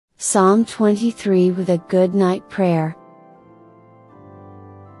Psalm 23 with a good night prayer.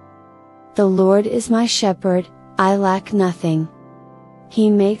 The Lord is my shepherd, I lack nothing.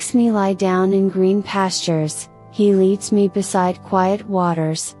 He makes me lie down in green pastures, He leads me beside quiet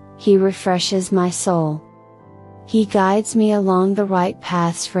waters, He refreshes my soul. He guides me along the right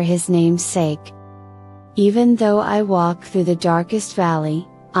paths for His name's sake. Even though I walk through the darkest valley,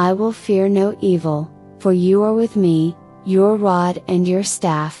 I will fear no evil, for You are with me, Your rod and Your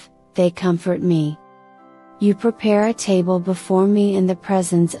staff, they comfort me. You prepare a table before me in the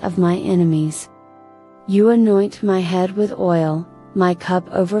presence of my enemies. You anoint my head with oil, my cup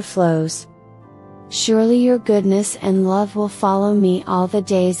overflows. Surely Your goodness and love will follow me all the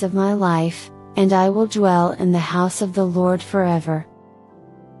days of my life, and I will dwell in the house of the Lord forever.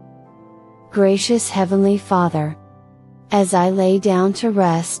 Gracious Heavenly Father, as I lay down to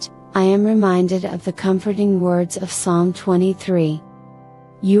rest, I am reminded of the comforting words of Psalm 23.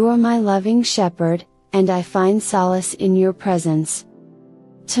 You are my loving shepherd, and I find solace in Your presence.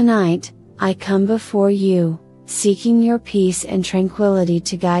 Tonight, I come before You, seeking Your peace and tranquility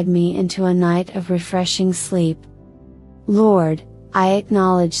to guide me into a night of refreshing sleep. Lord, I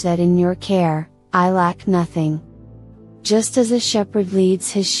acknowledge that in Your care, I lack nothing. Just as a shepherd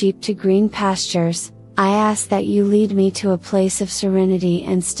leads his sheep to green pastures, I ask that You lead me to a place of serenity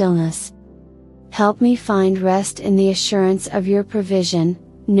and stillness. Help me find rest in the assurance of Your provision,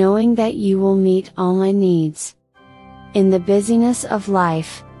 knowing that You will meet all my needs. In the busyness of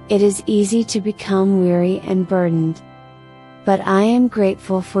life, it is easy to become weary and burdened. But I am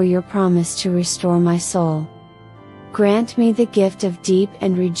grateful for Your promise to restore my soul. Grant me the gift of deep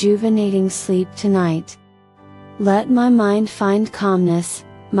and rejuvenating sleep tonight. Let my mind find calmness,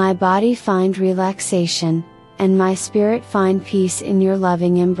 my body find relaxation, and my spirit find peace in Your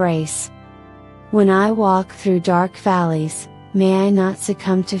loving embrace. When I walk through dark valleys, may I not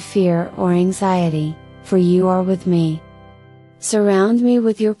succumb to fear or anxiety, for You are with me. Surround me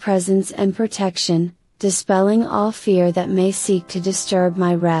with Your presence and protection, dispelling all fear that may seek to disturb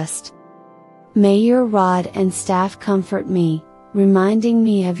my rest. May Your rod and staff comfort me, reminding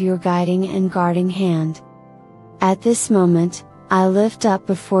me of Your guiding and guarding hand. At this moment, I lift up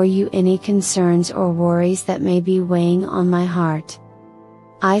before You any concerns or worries that may be weighing on my heart.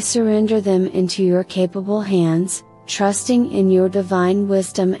 I surrender them into Your capable hands, trusting in Your divine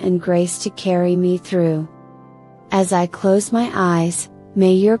wisdom and grace to carry me through. As I close my eyes,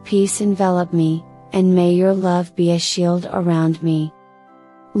 may Your peace envelop me, and may Your love be a shield around me.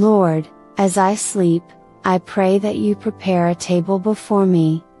 Lord, as I sleep, I pray that You prepare a table before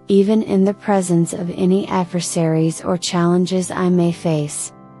me, even in the presence of any adversaries or challenges I may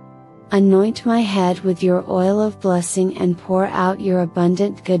face. Anoint my head with Your oil of blessing and pour out Your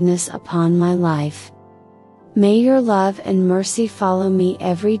abundant goodness upon my life. May Your love and mercy follow me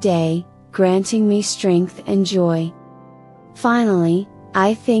every day, granting me strength and joy. Finally,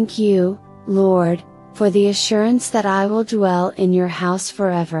 I thank You, Lord, for the assurance that I will dwell in Your house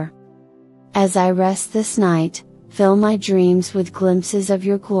forever. As I rest this night, fill my dreams with glimpses of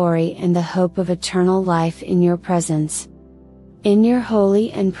Your glory and the hope of eternal life in Your presence. In Your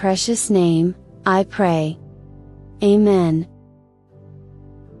holy and precious name, I pray. Amen.